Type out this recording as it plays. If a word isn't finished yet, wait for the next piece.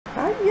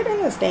get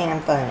in this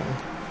damn thing.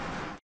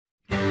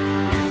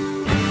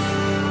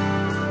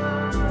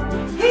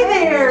 Hey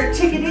there,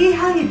 Chickadee.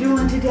 How you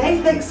doing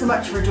today? Thanks so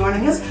much for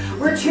joining us.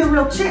 We're Two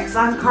Real Chicks.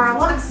 I'm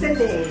Carla. I'm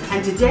Cindy.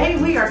 And today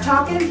we are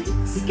talking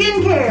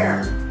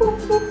skincare. Boop,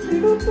 boop,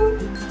 boop,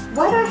 boop.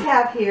 What I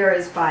have here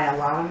is by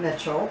Alana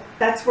Mitchell.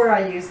 That's where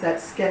I use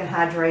that skin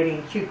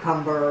hydrating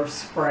cucumber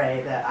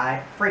spray that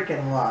I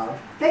freaking love.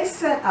 They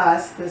sent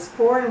us this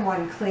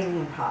 4-in-1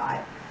 cleaning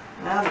pod.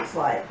 And I was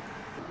like,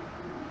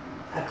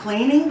 A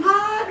cleaning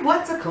pod?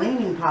 What's a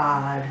cleaning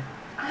pod?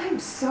 I'm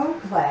so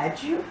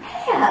glad you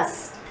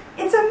asked.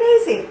 It's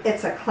amazing.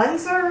 It's a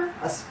cleanser,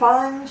 a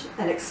sponge,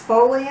 an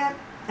exfoliant,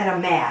 and a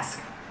mask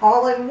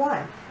all in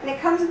one. And it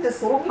comes in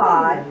this little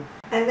pod. Ooh.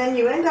 And then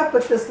you end up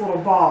with this little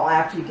ball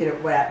after you get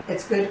it wet.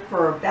 It's good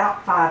for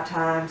about 5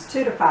 times,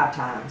 2 to 5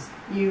 times.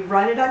 You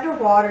run it under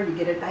water, you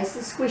get it nice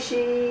and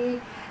squishy,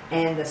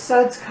 and the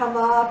suds come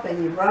up,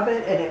 and you rub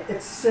it, and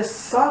it's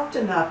just soft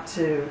enough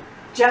to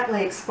gently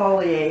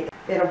exfoliate.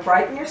 It'll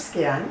brighten your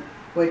skin,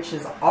 which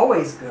is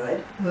always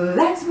good.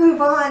 Let's move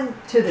on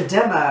to the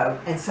demo,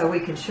 and so we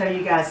can show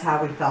you guys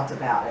how we felt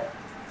about it.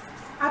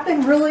 I've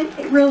been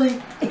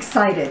really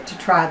excited to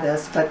try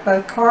this, but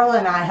both Carla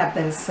and I have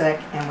been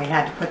sick and we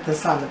had to put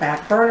this on the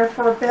back burner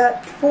for a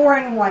bit.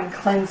 4-in-1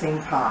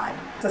 cleansing pod.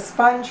 It's a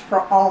sponge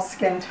for all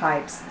skin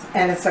types,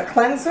 and it's a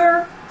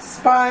cleanser,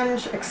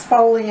 sponge,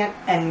 exfoliant,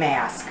 and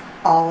mask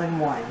all in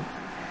one.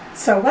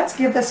 So let's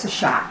give this a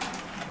shot.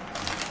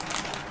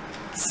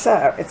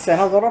 So it's in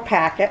a little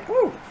packet.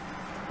 Ooh,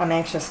 I'm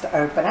anxious to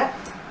open it.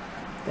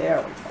 There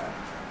we go.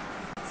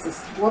 It's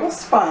this little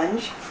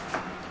sponge.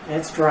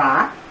 It's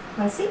dry.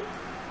 Let's see.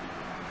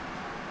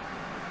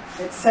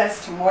 It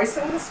says to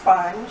moisten the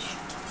sponge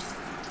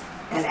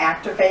and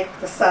activate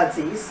the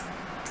sudsies.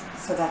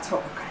 So that's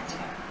what we're going to do.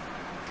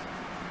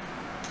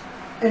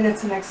 And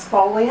it's an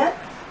exfoliant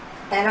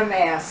and a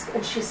mask.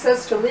 And she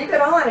says to leave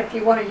it on if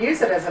you want to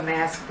use it as a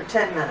mask for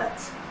 10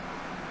 minutes.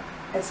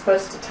 It's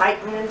supposed to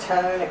tighten and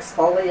tone,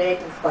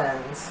 exfoliate and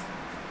cleanse.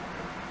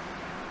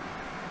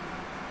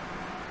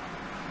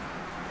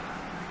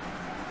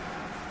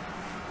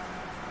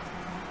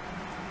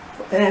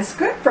 And it's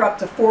good for up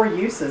to 4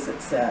 uses,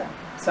 it said.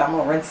 So I'm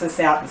going to rinse this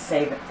out and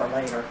save it for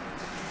later.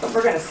 But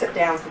we're going to sit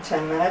down for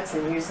 10 minutes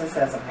and use this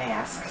as a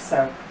mask.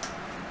 So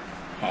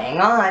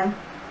hang on.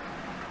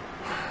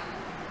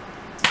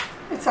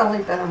 It's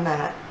only been a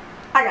minute.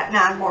 I got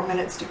 9 more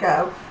minutes to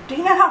go. Do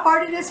you know how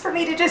hard it is for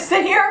me to just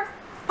sit here?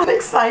 I'm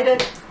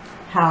excited.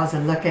 How's it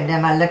looking?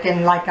 Am I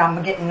looking like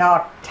I'm getting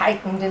all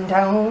tightened and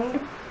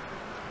toned?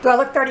 Do I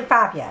look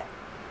 35 yet?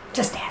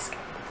 Just ask.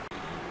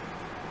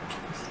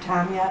 Is it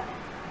time yet?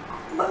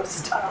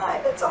 Almost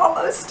time. It's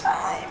almost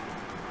time.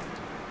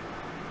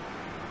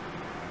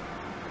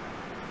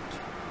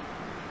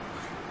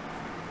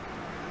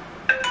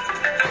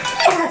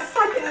 Yes,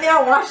 I can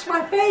now wash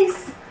my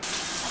face.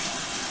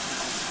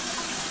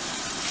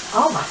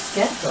 Oh, my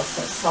skin feels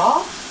so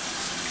soft.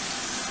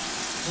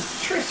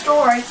 It's a true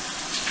story.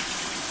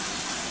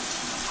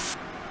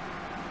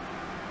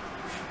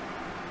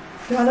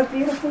 Do I look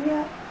beautiful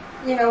yet?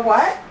 You know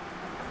what?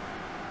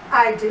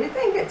 I do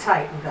think it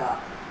tightened up.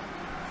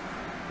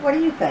 What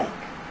do you think?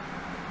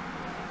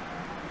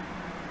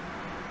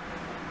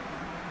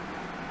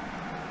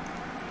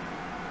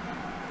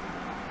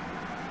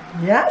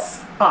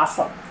 Yes?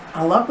 Awesome.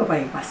 I love the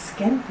way my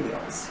skin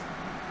feels.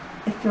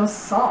 It feels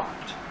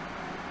soft.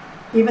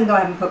 Even though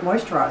I haven't put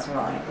moisturizer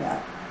on it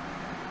yet.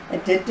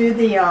 It did do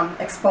the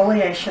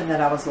exfoliation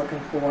that I was looking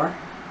for.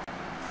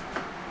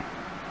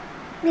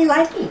 Me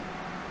like it.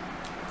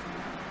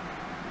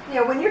 You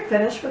know, when you're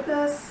finished with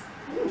this,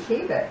 you can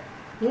keep it.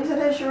 Use it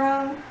as your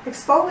own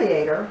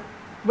exfoliator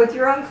with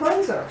your own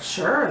cleanser.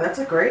 Sure, that's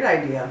a great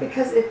idea.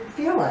 Because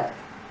feel it.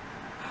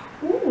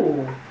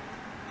 Ooh,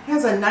 it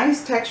has a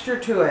nice texture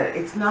to it.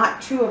 It's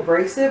not too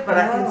abrasive, but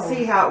I can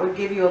see how it would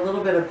give you a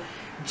little bit of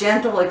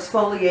gentle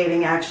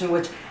exfoliating action,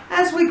 which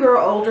as we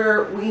grow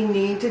older, we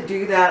need to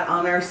do that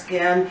on our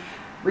skin.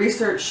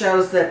 Research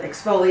shows that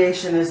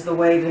exfoliation is the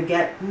way to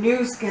get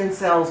new skin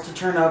cells to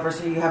turn over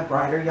so you have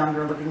brighter,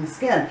 younger looking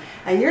skin.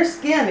 And your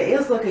skin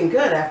is looking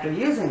good after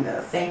using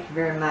this. Thank you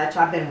very much.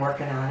 I've been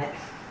working on it.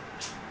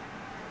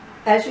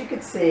 As you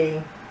can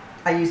see,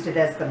 I used it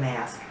as the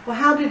mask. Well,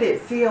 how did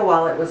it feel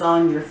while it was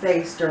on your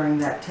face during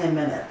that 10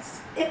 minutes?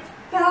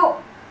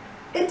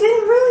 It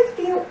didn't really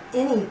feel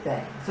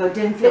anything. So it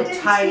didn't feel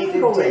tight, it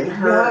didn't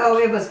hurt? No,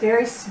 it was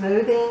very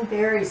smoothing,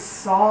 very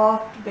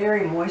soft,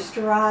 very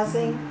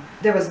moisturizing.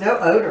 There was no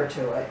odor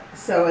to it,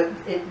 so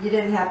you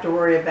didn't have to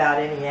worry about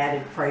any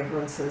added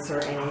fragrances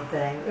or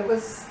anything. It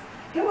was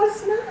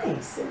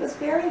nice. It was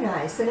very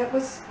nice, and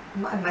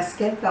my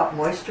skin felt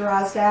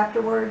moisturized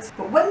afterwards.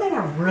 But one thing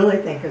I really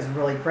think is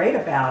really great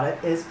about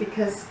it is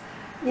because,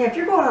 you know, if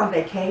you're going on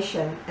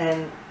vacation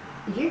and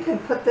you can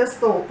put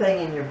this little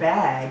thing in your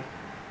bag,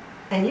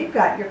 and you've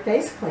got your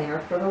face cleaner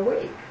for the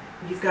week.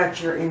 You've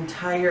got your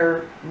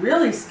entire,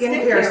 really,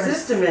 skincare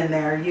system in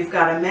there. You've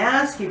got a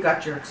mask, you've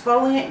got your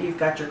exfoliant, you've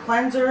got your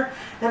cleanser.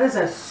 That is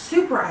a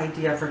super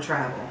idea for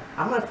travel.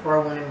 I'm going to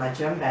throw one in my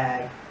gym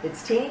bag.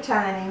 It's teeny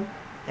tiny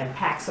and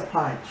packs a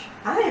punch.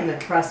 I am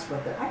impressed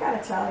with it, I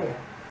gotta tell you.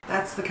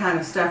 That's the kind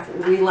of stuff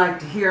we like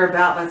to hear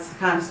about. That's the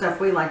kind of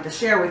stuff we like to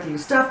share with you.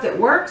 Stuff that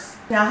works.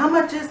 Now, how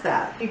much is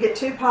that? You get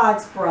 2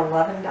 pods for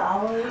 $11.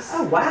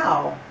 Oh,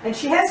 wow. And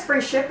she has free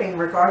shipping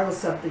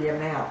regardless of the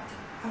amount.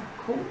 Oh,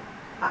 cool.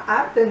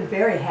 I've been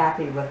very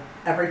happy with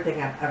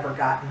everything I've ever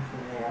gotten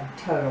from there.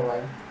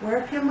 Totally.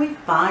 Where can we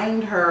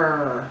find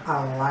her?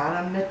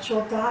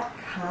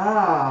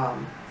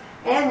 AlanaMitchell.com.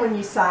 And when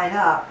you sign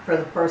up for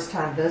the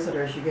first-time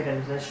visitors, you get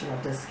an additional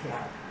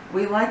discount.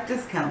 We like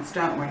discounts,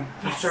 don't we?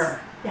 Yes. For sure.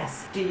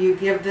 Yes. Do you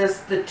give this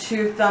the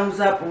 2 thumbs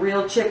up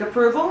real chick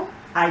approval?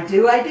 I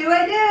do. I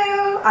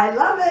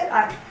love it.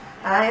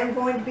 I am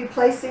going to be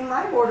placing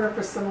my order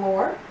for some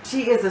more.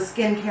 She is a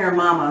skincare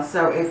mama,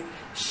 so if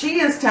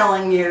she is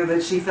telling you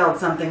that she felt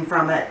something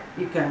from it,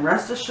 you can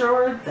rest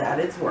assured that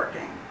it's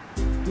working.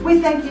 We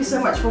thank you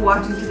so much for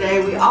watching today.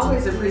 We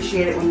always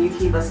appreciate it when you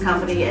keep us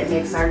company. It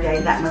makes our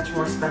day that much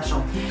more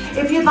special.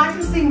 If you'd like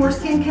to see more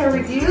skincare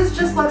reviews,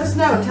 just let us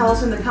know. Tell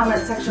us in the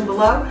comment section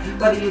below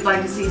whether you'd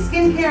like to see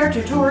skincare,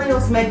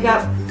 tutorials,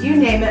 makeup, you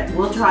name it.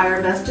 We'll try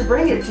our best to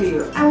bring it to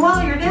you. And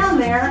while you're down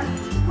there,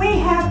 we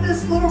have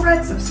this little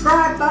red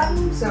subscribe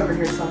button. It's over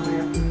here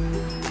somewhere.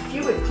 If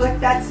you would click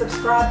that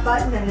subscribe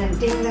button and then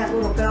ding that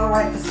little bell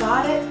right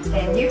beside it,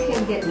 and you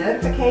can get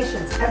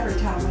notifications every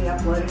time we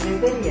upload a new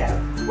video,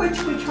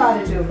 which we try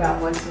to do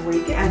about once a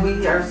week. And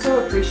we are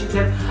so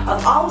appreciative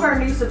of all of our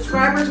new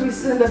subscribers. We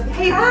send a big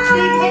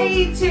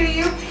hey to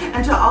you,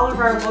 and to all of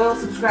our loyal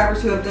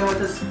subscribers who have been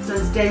with us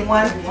since day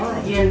one.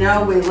 You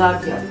know we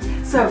love you.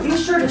 So be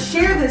sure to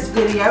share this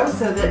video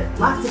so that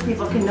lots of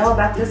people can know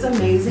about this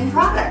amazing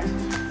product.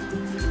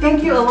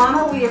 Thank you,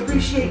 Alana. We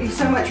appreciate you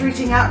so much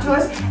reaching out to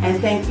us, and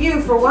thank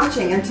you for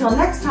watching. Until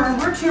next time,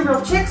 we're 2 Real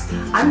Chicks.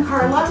 I'm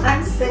Carla.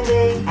 I'm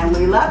Cindy. And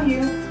we love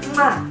you.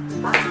 Bye.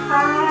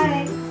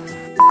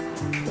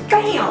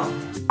 Bam!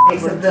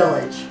 Makes a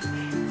village.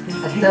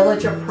 A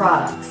village of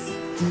products.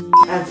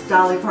 As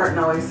Dolly Parton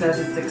always says,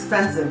 it's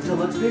expensive to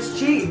look this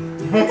cheap.